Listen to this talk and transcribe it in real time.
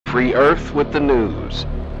Free Earth with the news.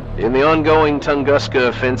 In the ongoing Tunguska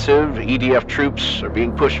offensive, EDF troops are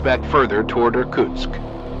being pushed back further toward Irkutsk.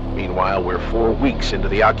 Meanwhile, we're 4 weeks into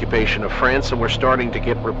the occupation of France, and we're starting to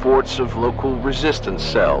get reports of local resistance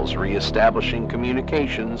cells re-establishing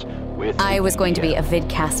communications with... I was going to be a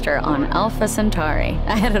vidcaster on Alpha Centauri.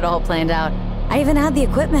 I had it all planned out. I even had the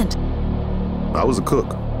equipment. I was a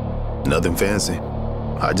cook. Nothing fancy.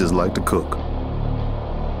 I just like to cook.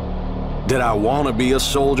 Did I want to be a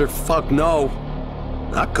soldier? Fuck no.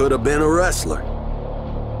 I could have been a wrestler.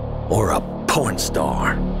 Or a porn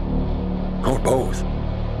star. Or both.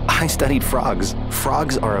 I studied frogs.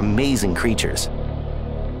 Frogs are amazing creatures.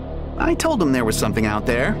 I told them there was something out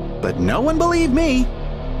there, but no one believed me.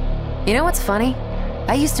 You know what's funny?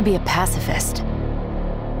 I used to be a pacifist.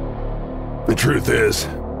 The truth is,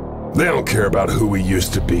 they don't care about who we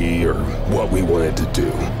used to be or what we wanted to do.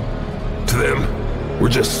 To them, we're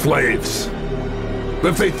just slaves.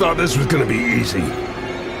 But if they thought this was gonna be easy,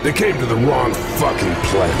 they came to the wrong fucking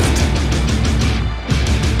planet.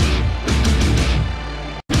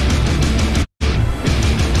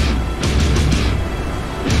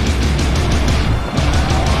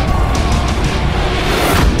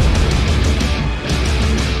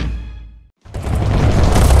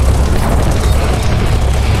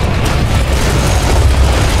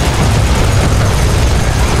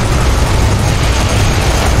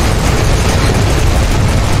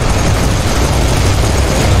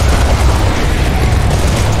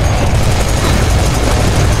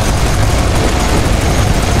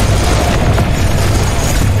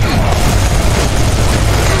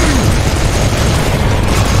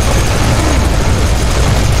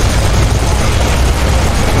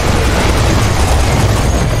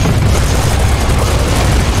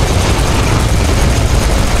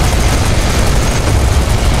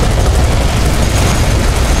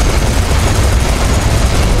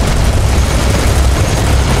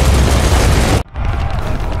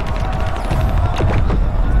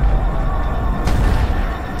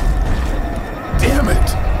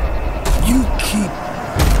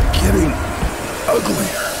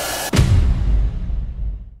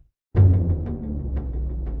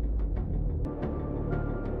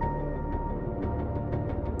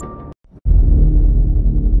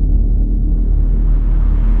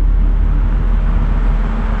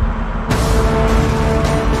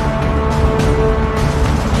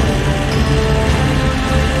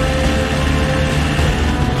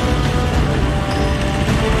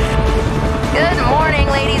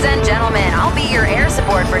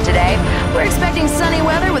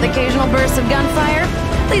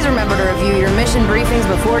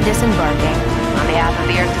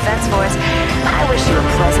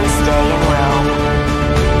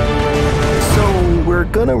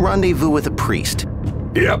 Rendezvous with a priest.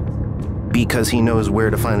 Yep. Because he knows where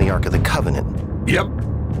to find the Ark of the Covenant. Yep.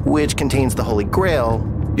 Which contains the Holy Grail.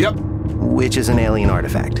 Yep. Which is an alien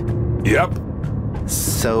artifact. Yep.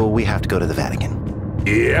 So we have to go to the Vatican.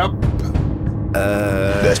 Yep.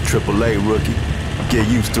 That's AAA, rookie. Get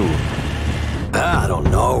used to it. I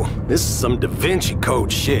don't know. This is some Da Vinci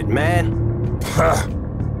Code shit, man. Huh.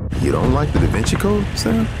 You don't like the Da Vinci Code,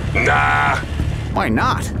 Sam? Nah. Why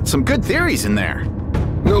not? Some good theories in there.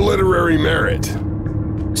 No literary merit.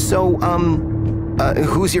 So,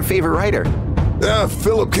 who's your favorite writer?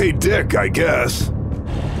 Philip K. Dick, I guess.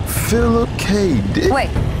 Philip K. Dick? Wait,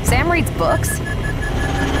 Sam reads books?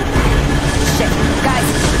 Shit.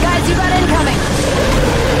 Guys, you got incoming!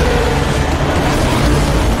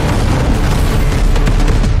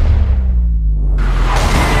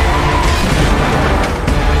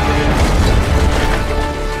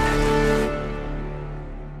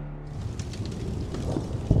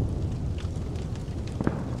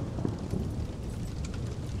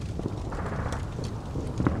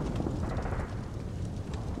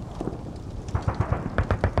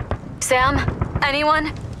 Sam?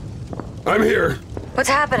 Anyone? I'm here. What's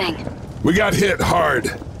happening? We got hit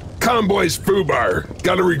hard. Convoy's foobar.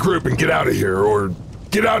 Gotta regroup and get out of here, or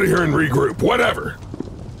get out of here and regroup, whatever.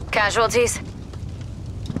 Casualties?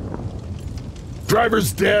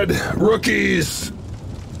 Driver's dead. Rookies.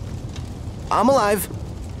 I'm alive,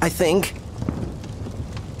 I think.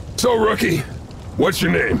 So, rookie, what's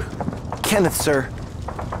your name? Kenneth, sir.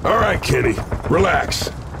 All right, Kenny,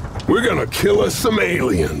 relax. We're gonna kill us some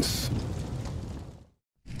aliens.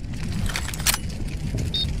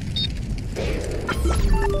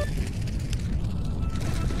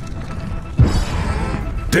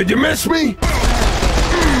 Did you miss me?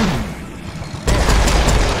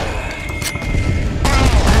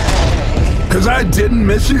 Cause I didn't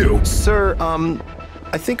miss you. Sir,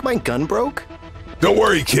 I think my gun broke. Don't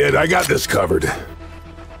worry, kid. I got this covered.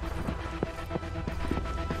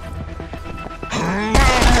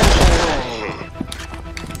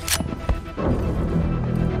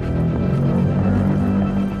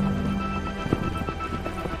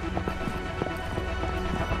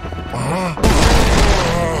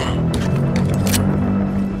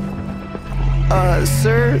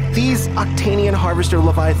 Sir, these Octanian Harvester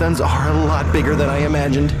Leviathans are a lot bigger than I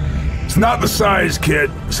imagined. It's not the size, kid.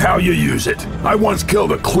 It's how you use it. I once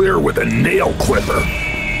killed a clear with a nail clipper.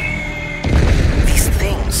 These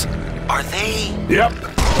things, are they... Yep.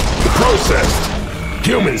 Processed.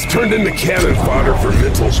 Humans turned into cannon fodder for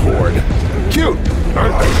Mitzel's horde. Cute,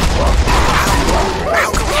 aren't they?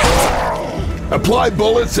 How can we help? Apply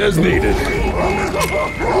bullets as needed.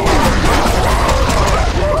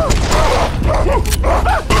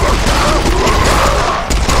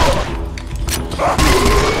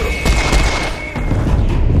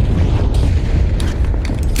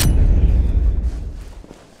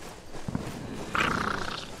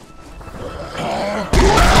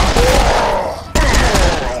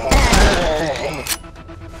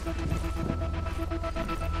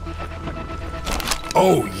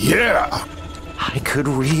 Oh, yeah! I could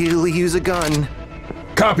really use a gun.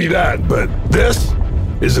 Copy that, but this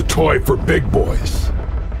is a toy for big boys.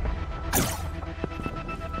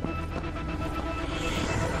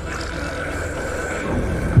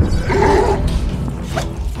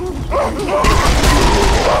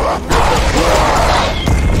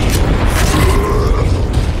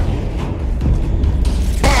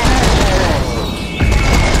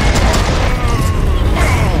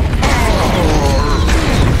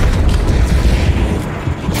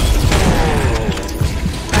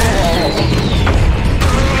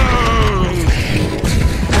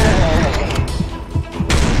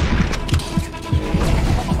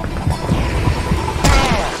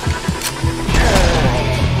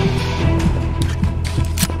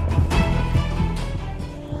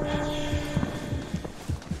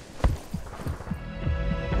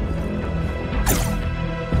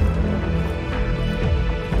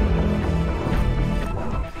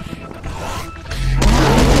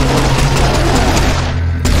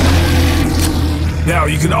 Now,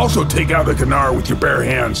 you can also take out the Canar with your bare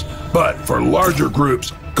hands, but for larger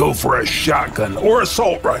groups, go for a shotgun or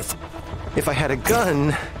assault rifle. If I had a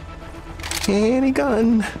gun... Any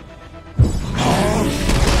gun...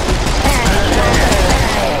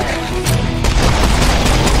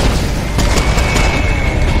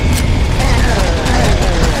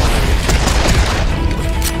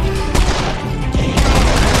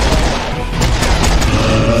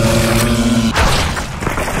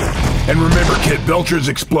 And remember, kid, belchers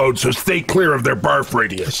explode, so stay clear of their barf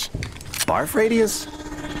radius. Barf radius?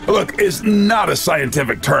 Look, it's not a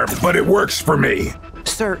scientific term, but it works for me.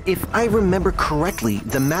 Sir, if I remember correctly,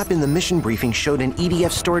 the map in the mission briefing showed an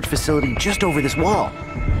EDF storage facility just over this wall.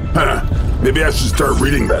 Huh. Maybe I should start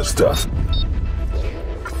reading that stuff.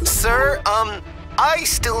 Sir, I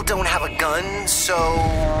still don't have a gun,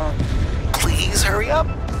 so... please hurry up.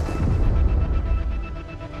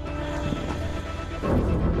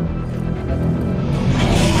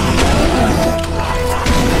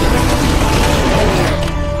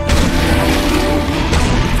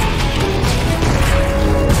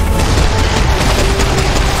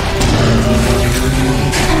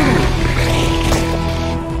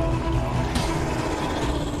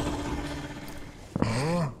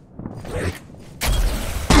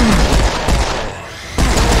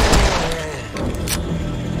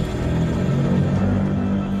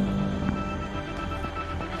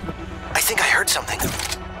 Something.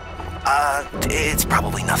 It's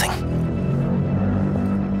probably nothing.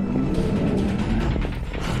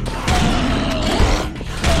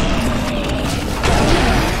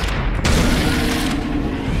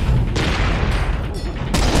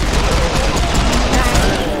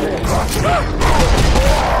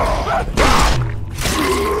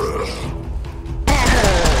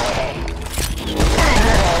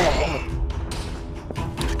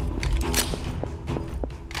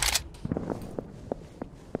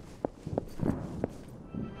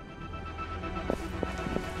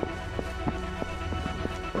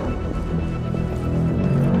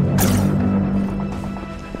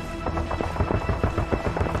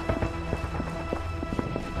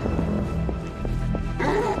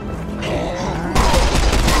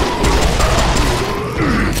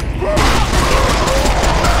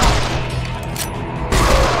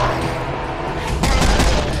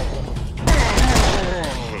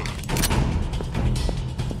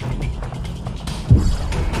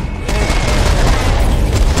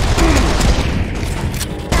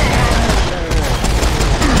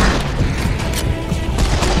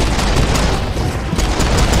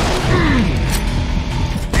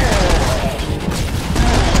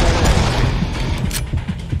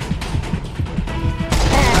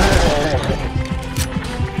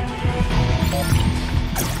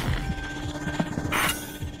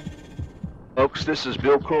 Folks, this is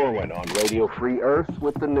Bill Corwin on Radio Free Earth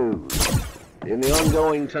with the news. In the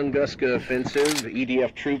ongoing Tunguska offensive,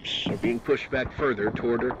 EDF troops are being pushed back further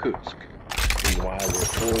toward Irkutsk. Meanwhile, we're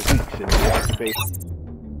 4 weeks into the occupation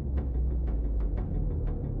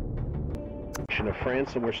of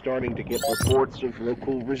France, and we're starting to get reports of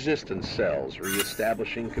local resistance cells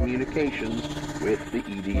re-establishing communications with the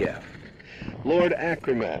EDF. Lord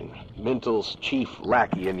Ackerman, Mental's chief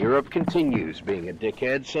lackey in Europe, continues being a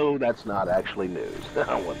dickhead, so that's not actually news.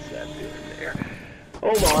 What's that doing there?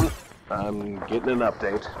 Hold on, I'm getting an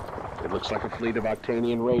update. It looks like a fleet of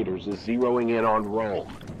Octanian raiders is zeroing in on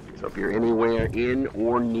Rome. So if you're anywhere in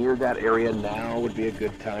or near that area, now would be a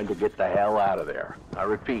good time to get the hell out of there. I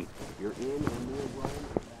repeat, if you're in or near Rome,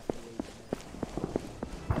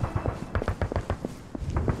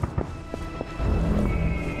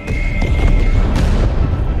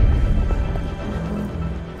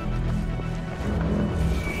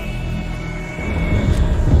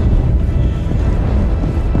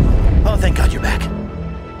 Oh, thank God you're back.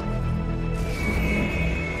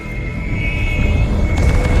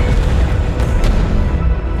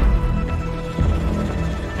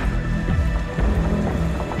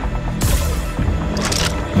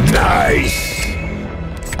 Nice!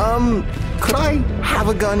 Could I have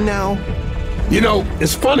a gun now? You know,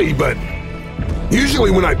 it's funny, but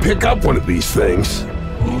usually when I pick up one of these things...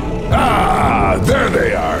 Ah, there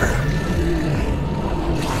they are.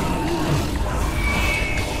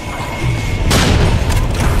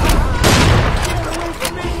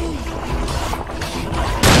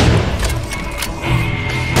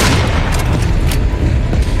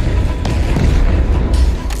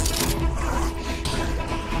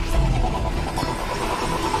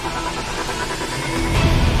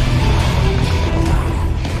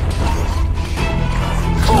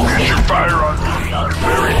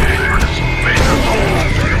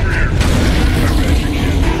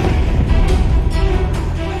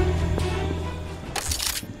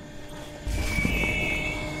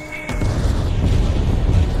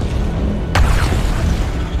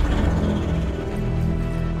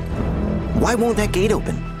 Why won't that gate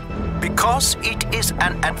open? Because it is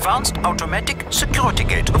an advanced automatic security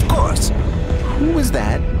gate, of course. Who was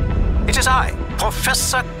that? It is I,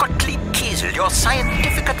 Professor Gottlieb Kiesel, your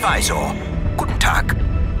scientific advisor. Guten Tag.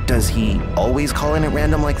 Does he always call in at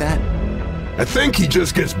random like that? I think he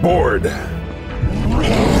just gets bored.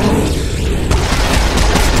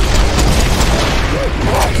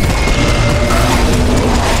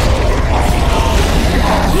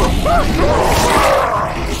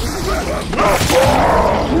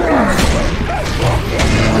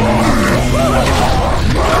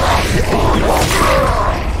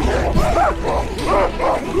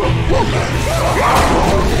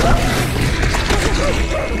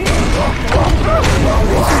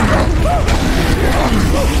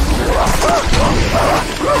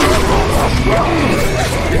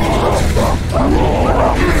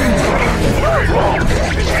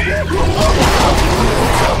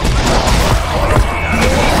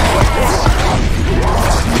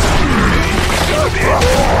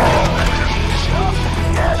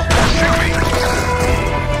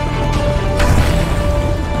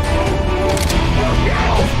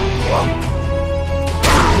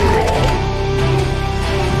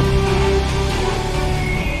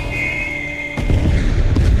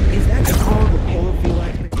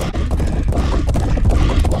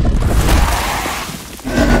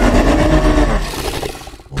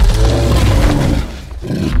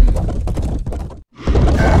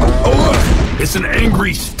 It's an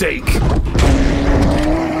angry steak.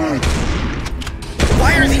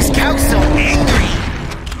 Why are these cows so angry?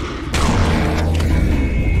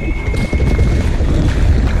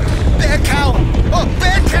 Bad cow! Oh,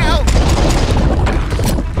 bad cow!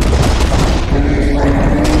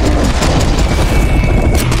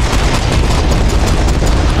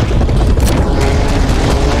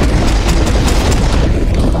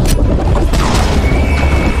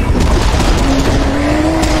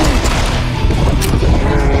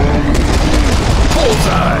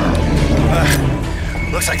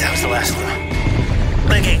 Looks like that was the last of them.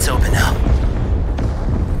 The gate's open now.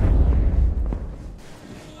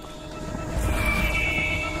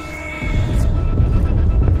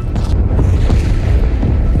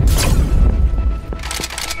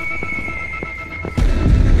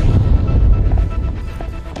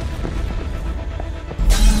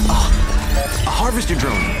 A harvester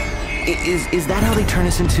drone. Is that how they turn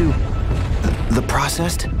us into the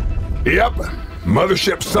processed? Yep.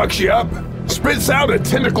 Mothership sucks you up, spits out a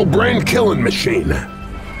tentacle brain killing machine.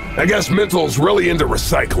 I guess Mental's really into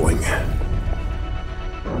recycling.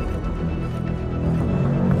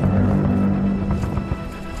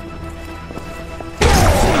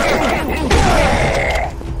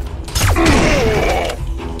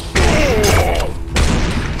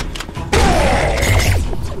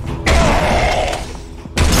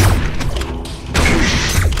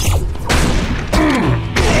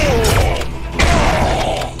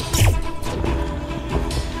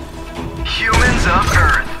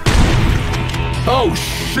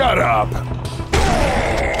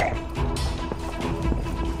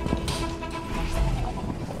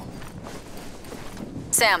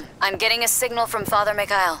 Sam, I'm getting a signal from Father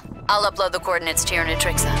Mikhail. I'll upload the coordinates to your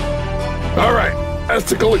Nutrixa. All right,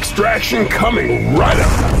 estical extraction coming right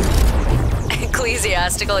up.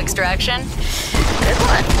 Ecclesiastical extraction? Good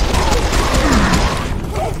one.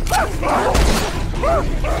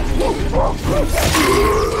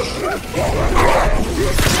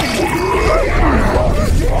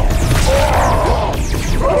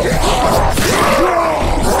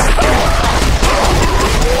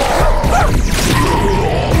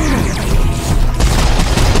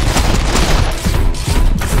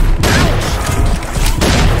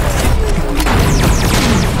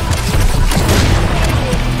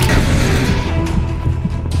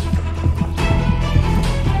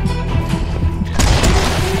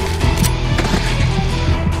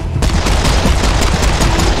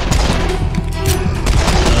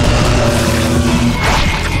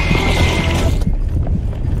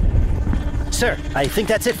 Sir, I think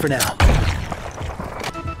that's it for now.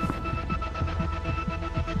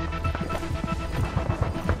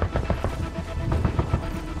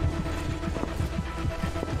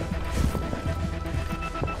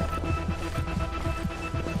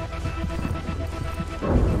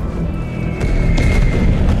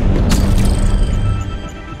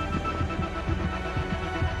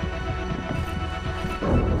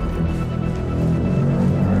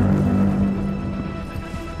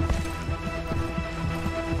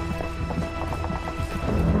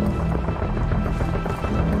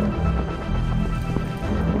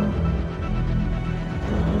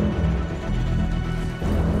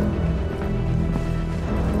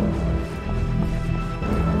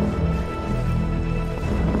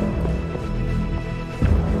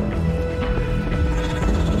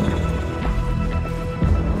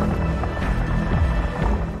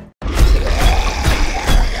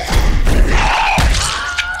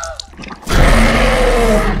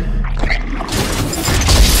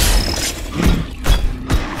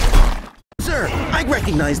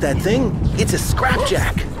 That thing? It's a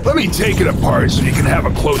scrapjack. Let me take it apart so you can have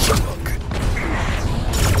a closer look.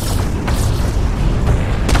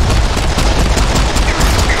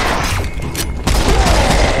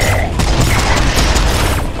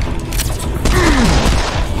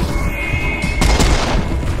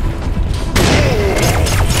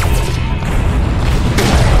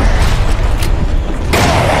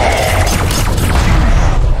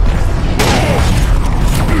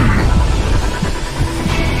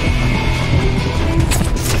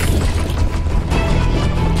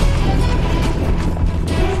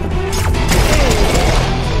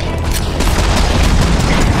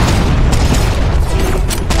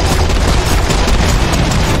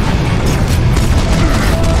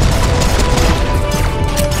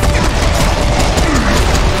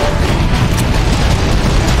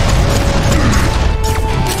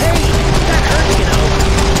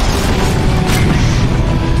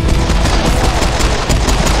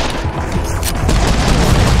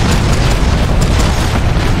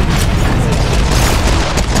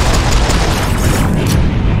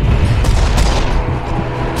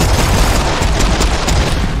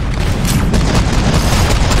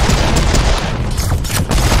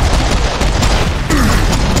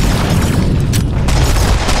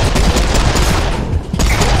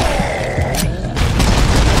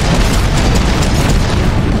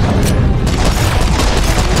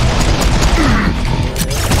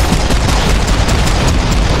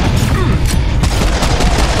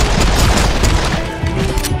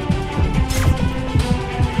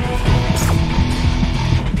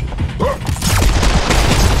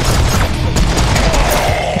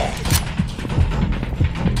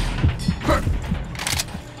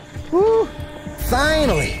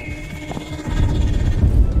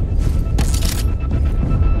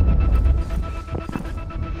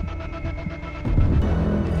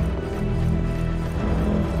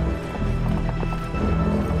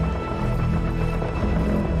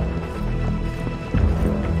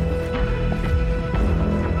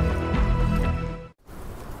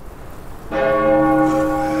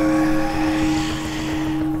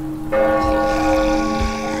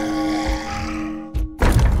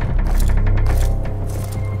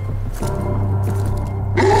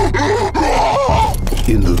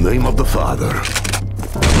 In the name of the Father, in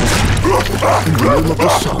the name of the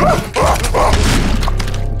Son,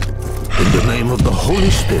 in the name of the Holy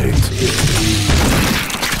Spirit.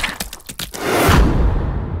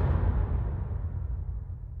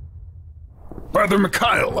 Father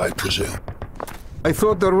Mikhail, I presume. I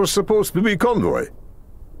thought there was supposed to be convoy.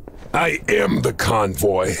 I am the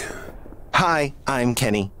convoy. Hi, I'm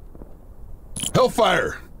Kenny.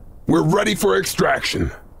 Hellfire, we're ready for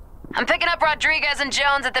extraction. I'm picking up Rodriguez and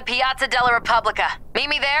Jones at the Piazza della Repubblica. Meet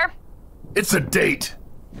me there? It's a date.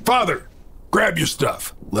 Father, grab your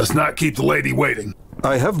stuff. Let's not keep the lady waiting.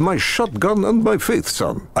 I have my shotgun and my faith,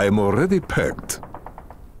 son. I am already packed.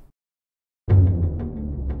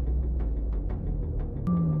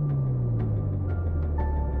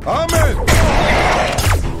 Amen!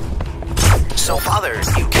 So, Father,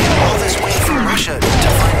 you came all this way from Russia to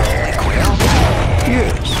find the Holy Grail?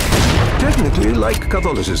 Yes. Technically, like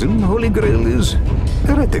Catholicism, Holy Grail is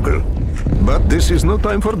heretical. But this is no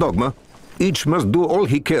time for dogma. Each must do all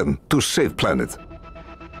he can to save planet.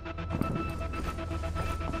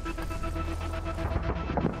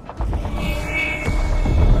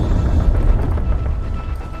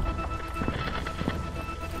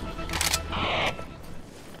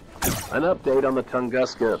 An update on the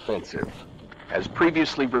Tunguska offensive. As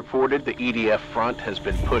previously reported, the EDF front has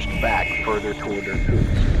been pushed back further toward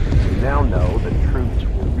Irkutsk. We now know that troops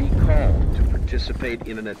were recalled to participate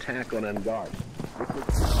in an attack on Angard.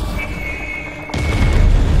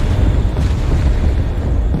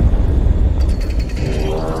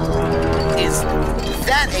 Is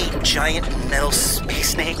that a giant metal space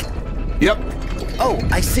snake? Yep. Oh,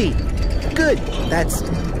 I see. Good. That's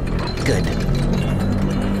good.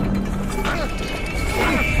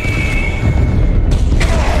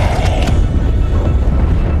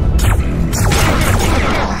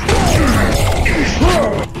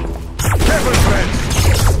 Careful, friends!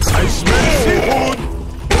 I smell seafood!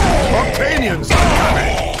 Companions are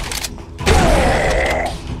coming!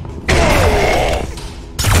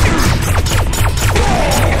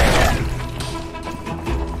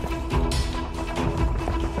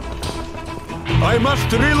 I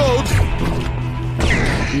must reload!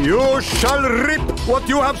 You shall reap what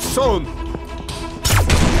you have sown!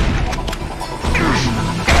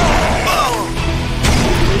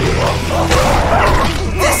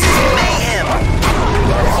 This is mayhem!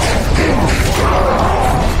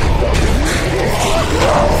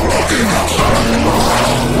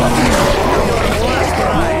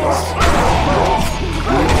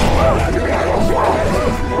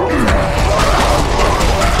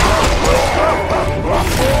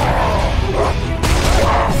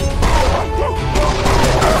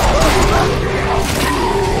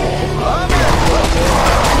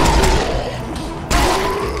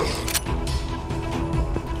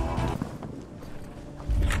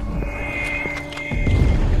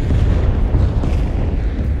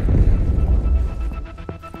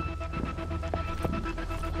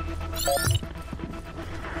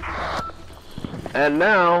 And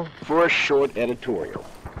now, for a short editorial.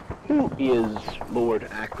 Who is Lord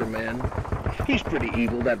Ackerman? He's pretty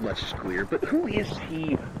evil, that much is clear, but who is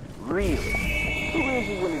he really? Who is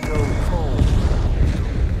he when he goes home?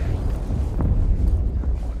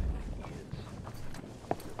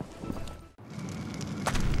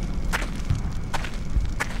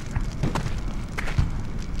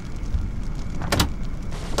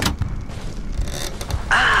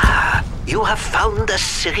 You have found a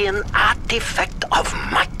Syrian artifact of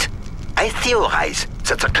might. I theorize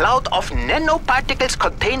that the cloud of nanoparticles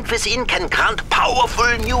contained within can grant powerful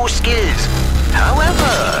new skills.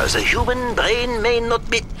 However, the human brain may not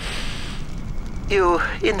be... You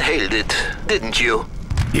inhaled it, didn't you?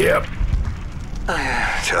 Yep.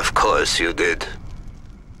 Of course you did.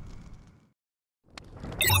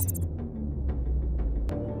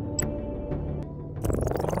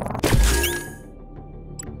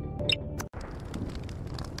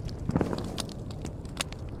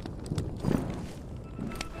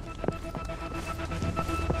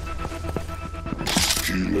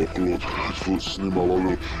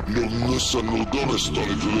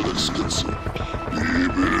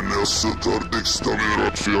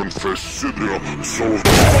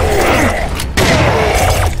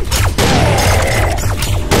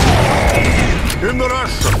 In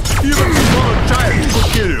Russia, even a small child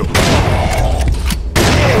could kill you.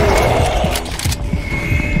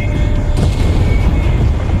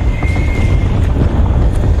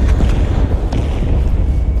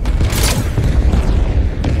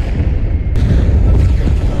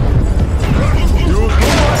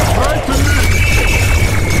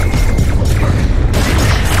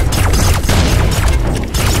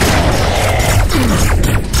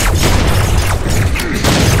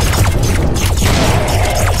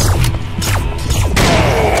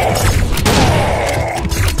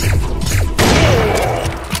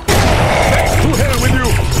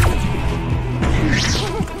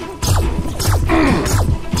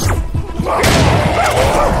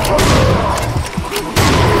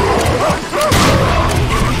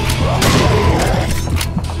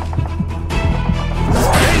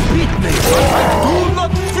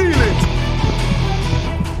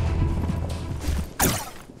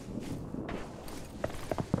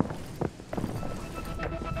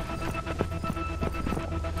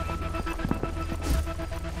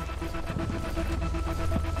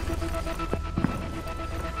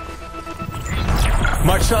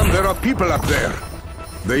 My son, there are people up there.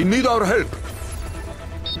 They need our help.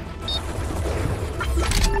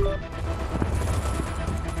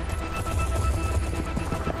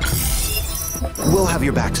 We'll have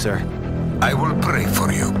your back, sir. I will pray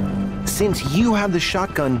for you. Since you have the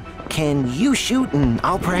shotgun, can you shoot and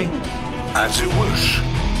I'll pray? As you wish.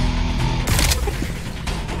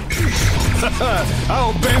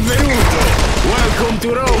 Oh, benvenuto! Welcome to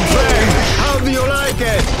Rome, friend! How do you like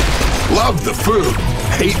it? Love the food.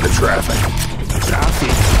 Hate the traffic.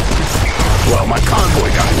 Traffic? Well, my convoy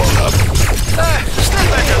got blown up. Still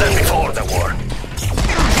better than before the war.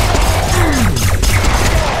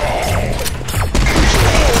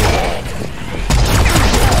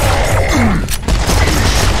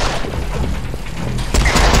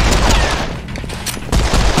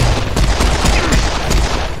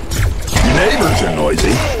 Neighbors are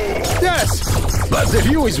noisy. Yes, but the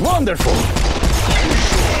view is wonderful.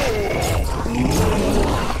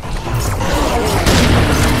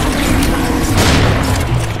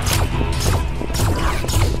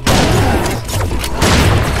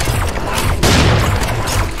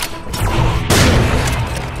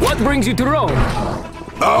 What brings you to Rome?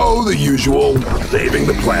 Oh, the usual. Saving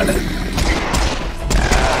the planet.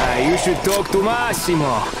 You should talk to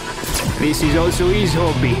Massimo. This is also his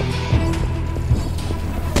hobby.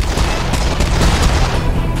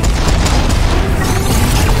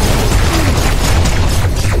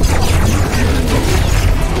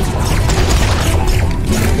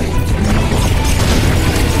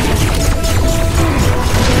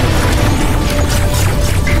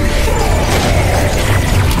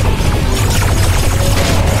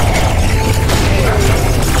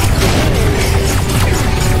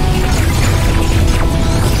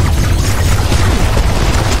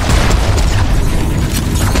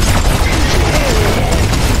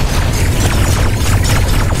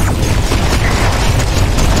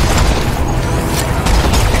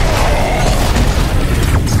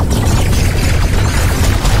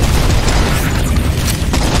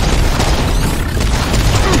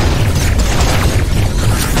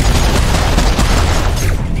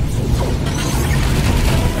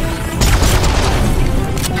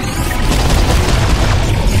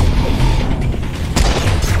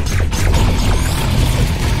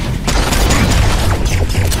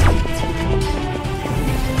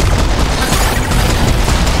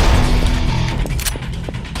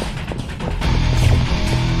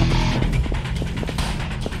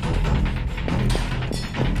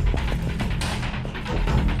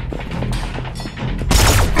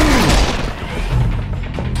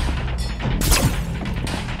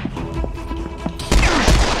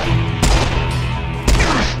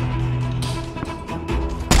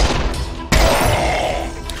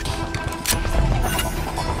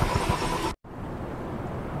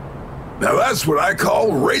 Now that's what I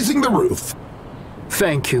call raising the roof.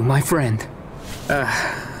 Thank you, my friend.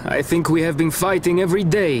 I think we have been fighting every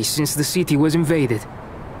day since the city was invaded.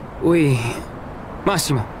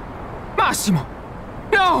 Massimo! Massimo!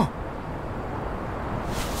 No!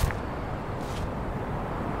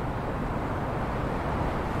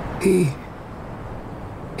 He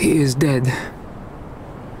is dead.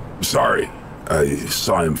 Sorry. I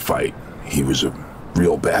saw him fight. He was a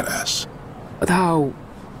real badass. But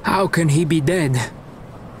how can he be dead?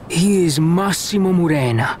 He is Massimo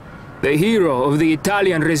Murena, the hero of the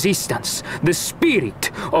Italian resistance, the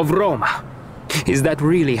spirit of Roma. Is that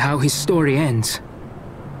really how his story ends?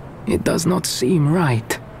 It does not seem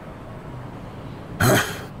right.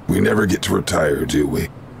 We never get to retire, do we?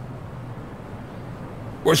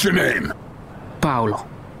 What's your name? Paolo.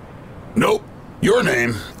 Nope. Your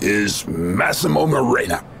name is Massimo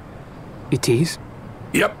Murena. It is?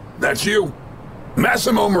 Yep, that's you.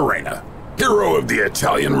 Massimo Murena, hero of the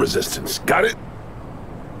Italian resistance. Got it?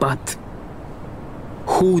 But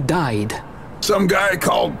who died? Some guy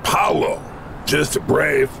called Paolo. Just a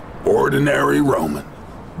brave, ordinary Roman.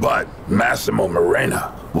 But Massimo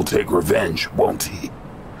Murena will take revenge, won't he?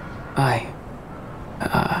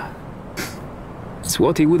 It's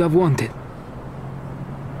what he would have wanted.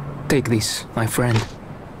 Take this, my friend.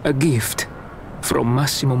 A gift from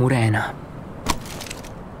Massimo Murena.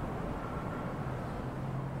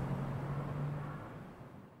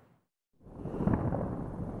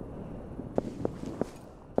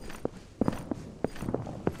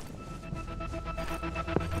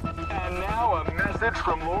 And now a message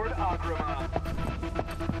from Lord Agrima.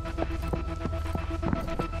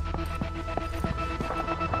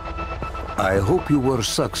 I hope you were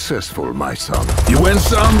successful, my son. You win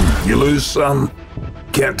some, you lose some.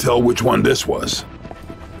 Can't tell which one this was.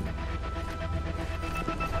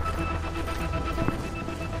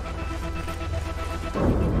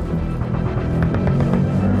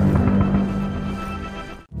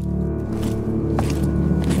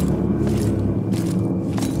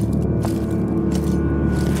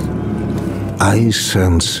 I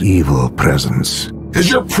sense evil presence. Is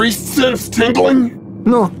your priest sense tingling?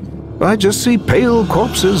 No, I just see pale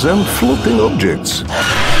corpses and floating objects.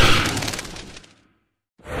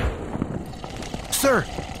 Sir,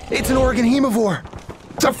 it's an organ hemivore.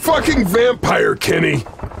 It's a fucking vampire, Kenny.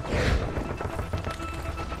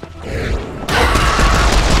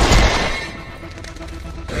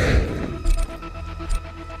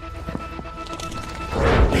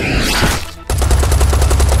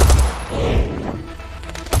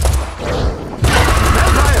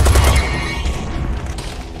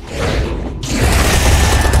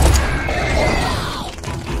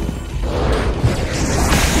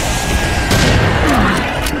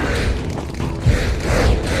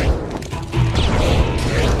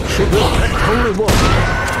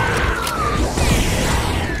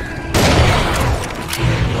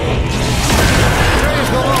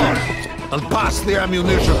 And pass the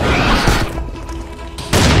ammunition.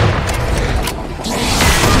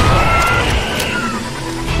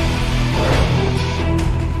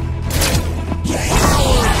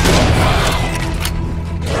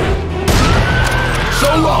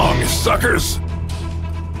 So long, suckers!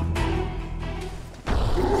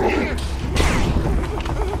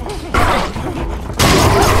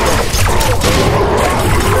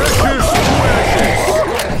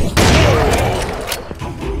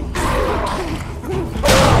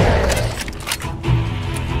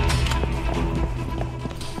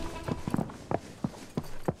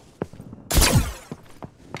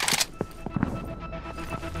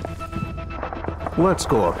 Let's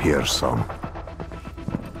go up here some.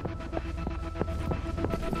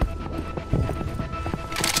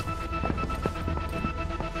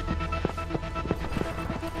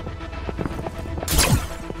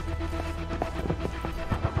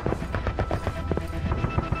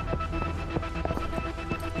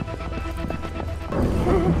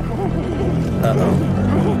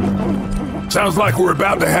 Uh-oh. Sounds like we're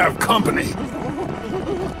about to have company.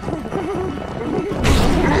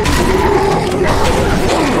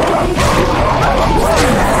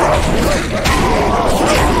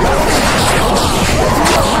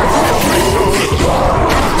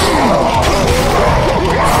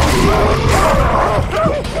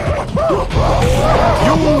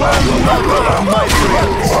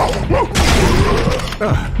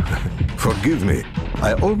 Forgive me.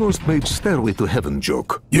 I almost made Stairway to Heaven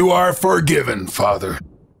joke. You are forgiven, Father.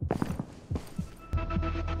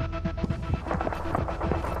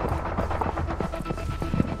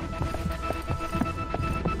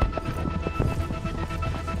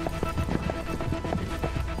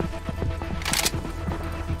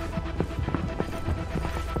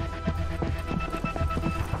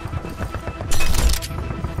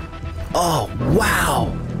 Oh, wow!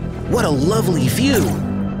 What a lovely view!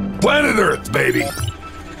 Planet Earth, baby!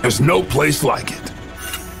 There's no place like it.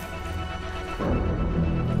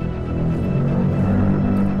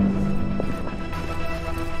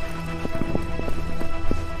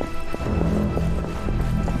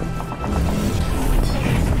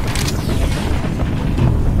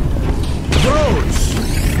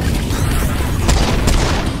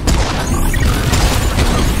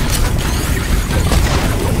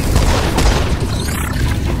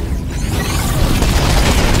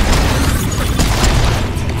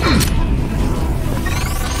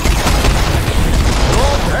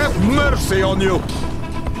 On you.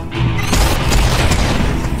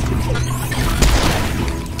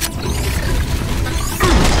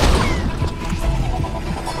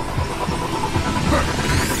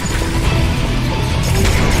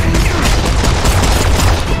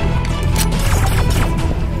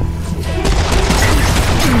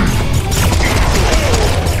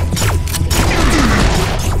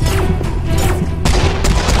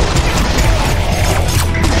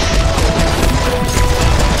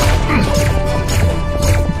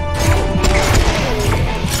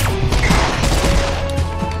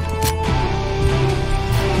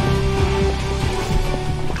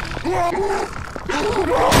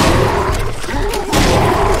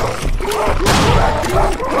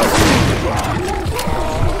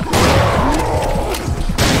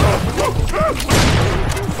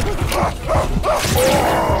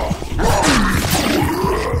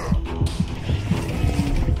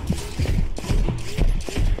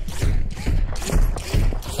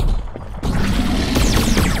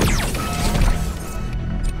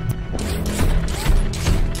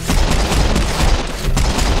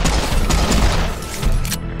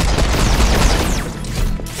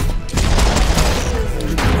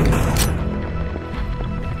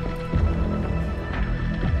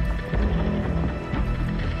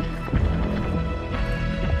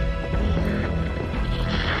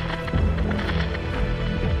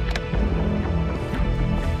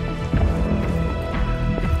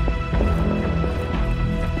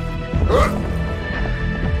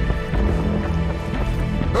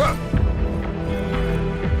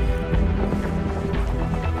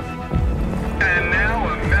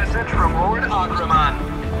 from Lord Agramon.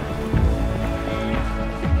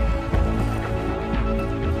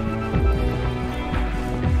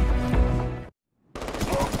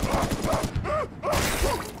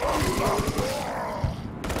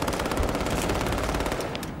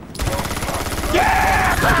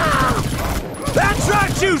 That's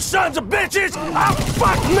right, you sons of bitches! I'll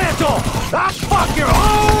fuck metal! I'll fuck your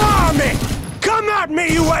whole army! Come at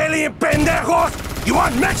me, you alien pendejos! You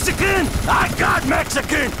want Mexican? I got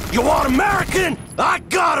Mexican! You want American? I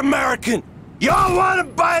got American! Y'all want a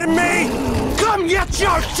bite of me? Come get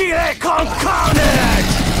your chile con carnage!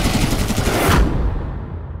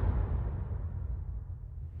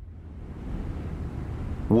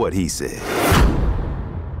 What he said.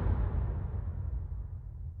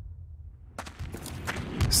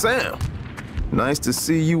 Sam, nice to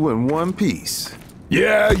see you in one piece.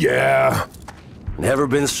 Yeah. Never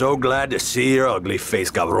been so glad to see your ugly face,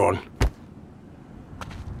 cabron.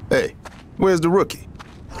 Hey, where's the rookie?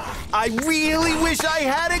 I really wish I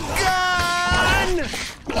had a gun!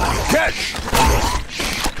 Catch!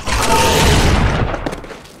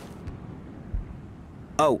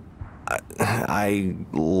 Oh, I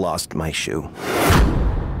lost my shoe.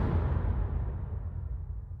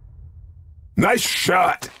 Nice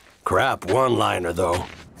shot. Crap one-liner, though.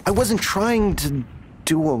 I wasn't trying to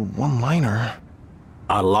do a one-liner.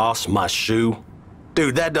 I lost my shoe?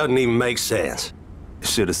 Dude, that doesn't even make sense.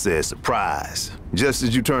 Should have said surprise. Just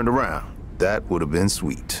as you turned around. That would have been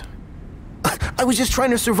sweet. I was just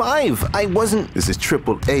trying to survive. I wasn't... This is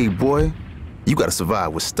AAA, boy. You gotta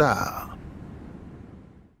survive with style.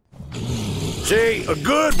 See, a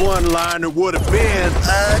good one-liner would have been...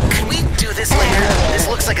 Can we do this later? This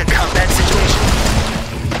looks like a combat situation.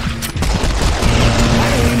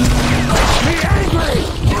 Be angry!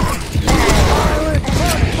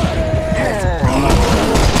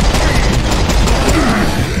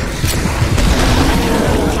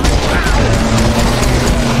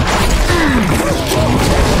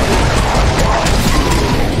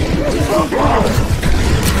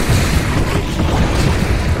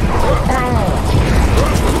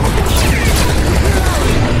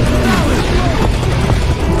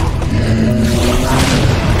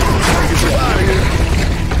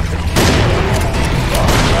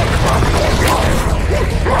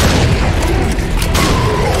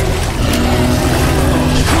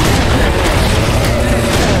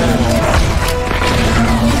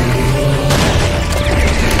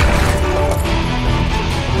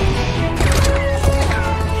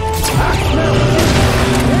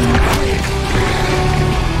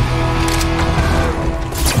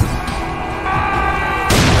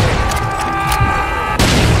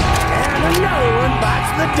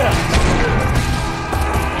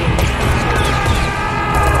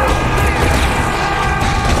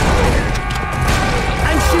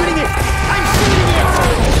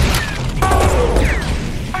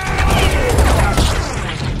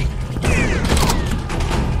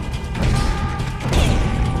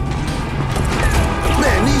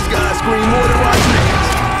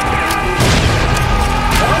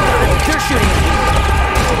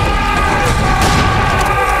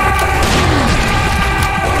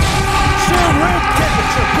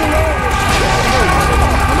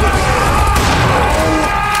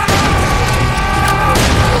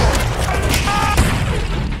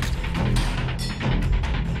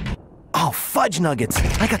 Fudge nuggets!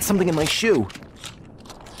 I got something in my shoe.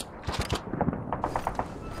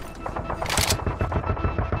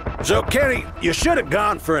 So, Kenny, you should have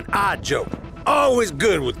gone for an odd joke. Always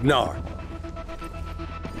good with Nar.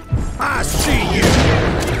 I see you!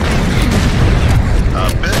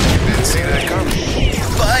 I bet you didn't see that coming.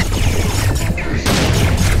 But...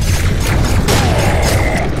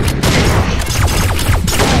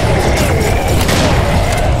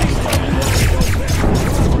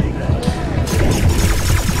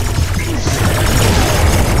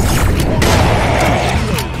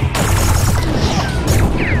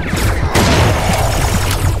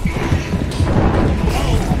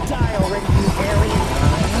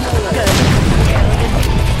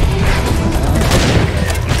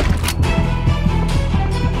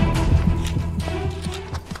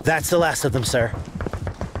 That's the last of them, sir.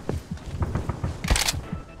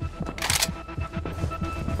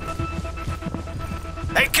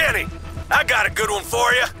 Hey, Kenny, I got a good one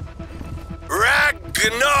for you.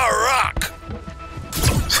 Ragnarok.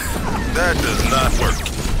 That does not work.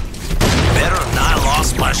 Better than I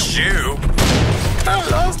lost my shoe. I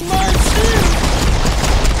lost my shoe!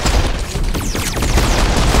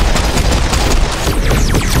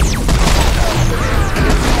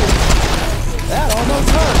 That almost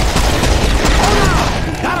hurt. Oh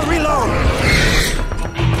no! Gotta reload!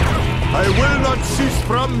 not cease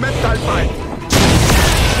from metal fight.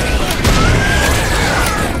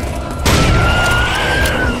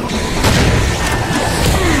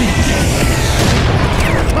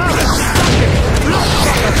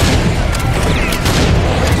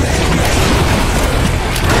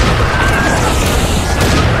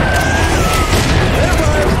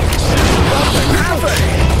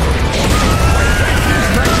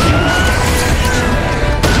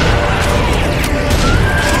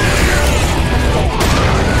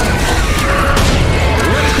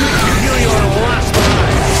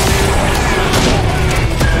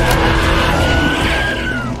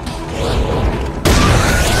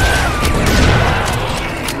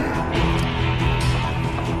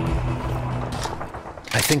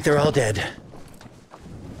 I think they're all dead.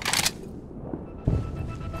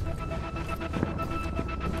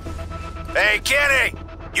 Hey, Kenny!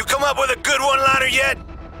 You come up with a good one-liner yet?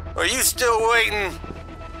 Or are you still waiting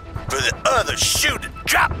for the other shoe to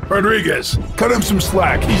drop? Rodriguez, cut him some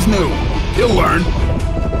slack. He's new. He'll learn.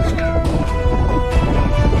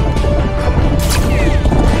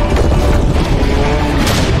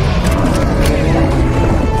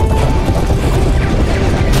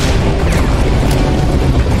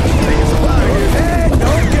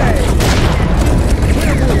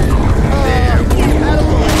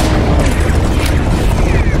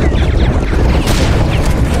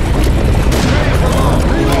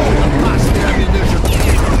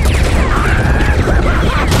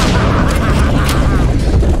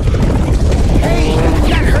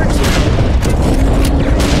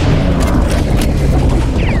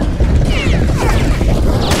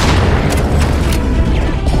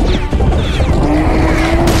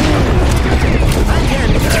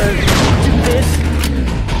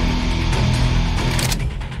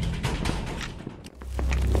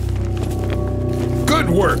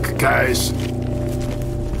 Work, guys.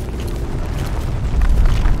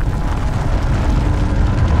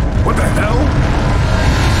 What the hell?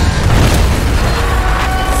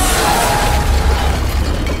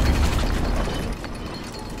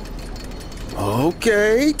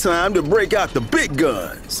 Okay, time to break out the big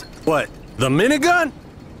guns. What, the minigun?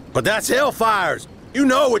 But that's Hellfire's. You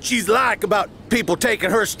know what she's like about people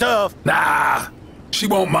taking her stuff. Nah, she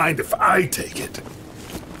won't mind if I take it.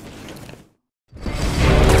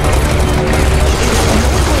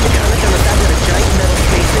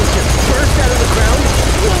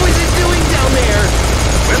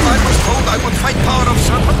 I was told I would fight power of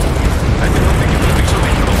serpent. I did not think it would be so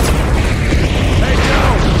difficult. Hey,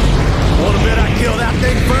 Joe! Wanna bet I kill that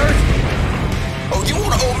thing first? Oh, you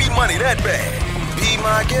wanna owe me money that bad? Be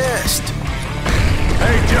my guest.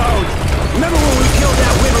 Hey, Joe! Remember when we killed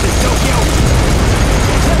that widow in Tokyo?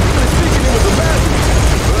 Technically speaking, it was a bad one,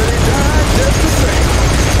 but he died just the same.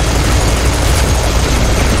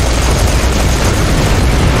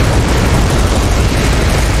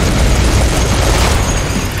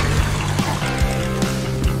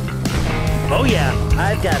 Oh yeah,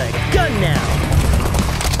 I've got a gun now!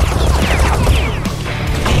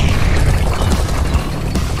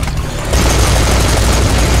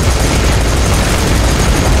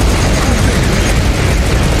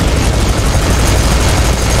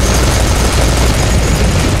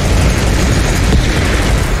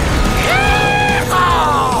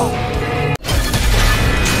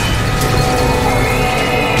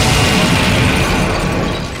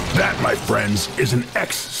 That, my friends, is an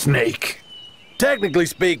X-snake. Technically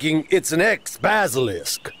speaking, it's an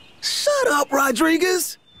ex-basilisk. Shut up,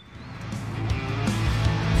 Rodriguez!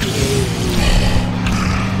 Speed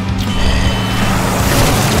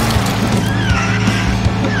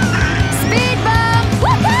bump!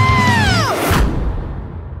 Woohoo!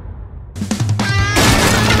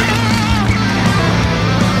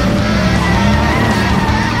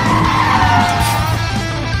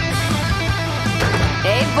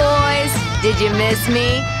 Hey, boys. Did you miss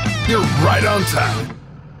me? You're right on time.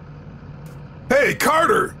 Hey,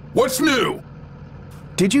 Carter! What's new?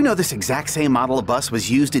 Did you know this exact same model of bus was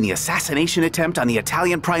used in the assassination attempt on the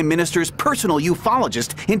Italian Prime Minister's personal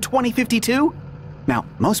ufologist in 2052? Now,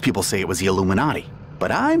 most people say it was the Illuminati, but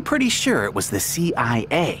I'm pretty sure it was the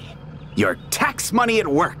CIA. Your tax money at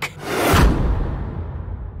work.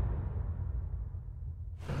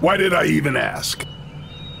 Why did I even ask?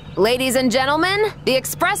 Ladies and gentlemen, the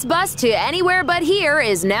express bus to anywhere but here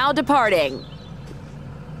is now departing.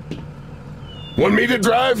 Want me to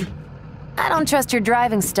drive? I don't trust your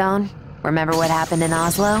driving, Stone. Remember what happened in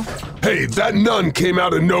Oslo? Hey, that nun came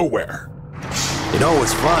out of nowhere. You know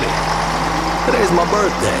what's funny? Today's my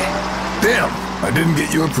birthday. Damn, I didn't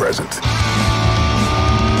get you a present.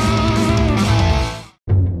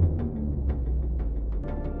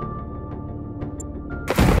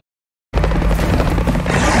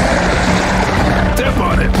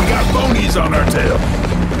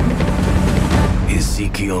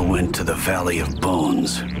 Ezekiel went to the Valley of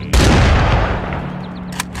Bones.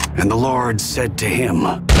 And the Lord said to him,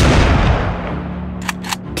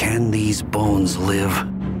 "Can these bones live?"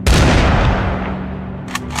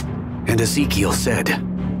 And Ezekiel said,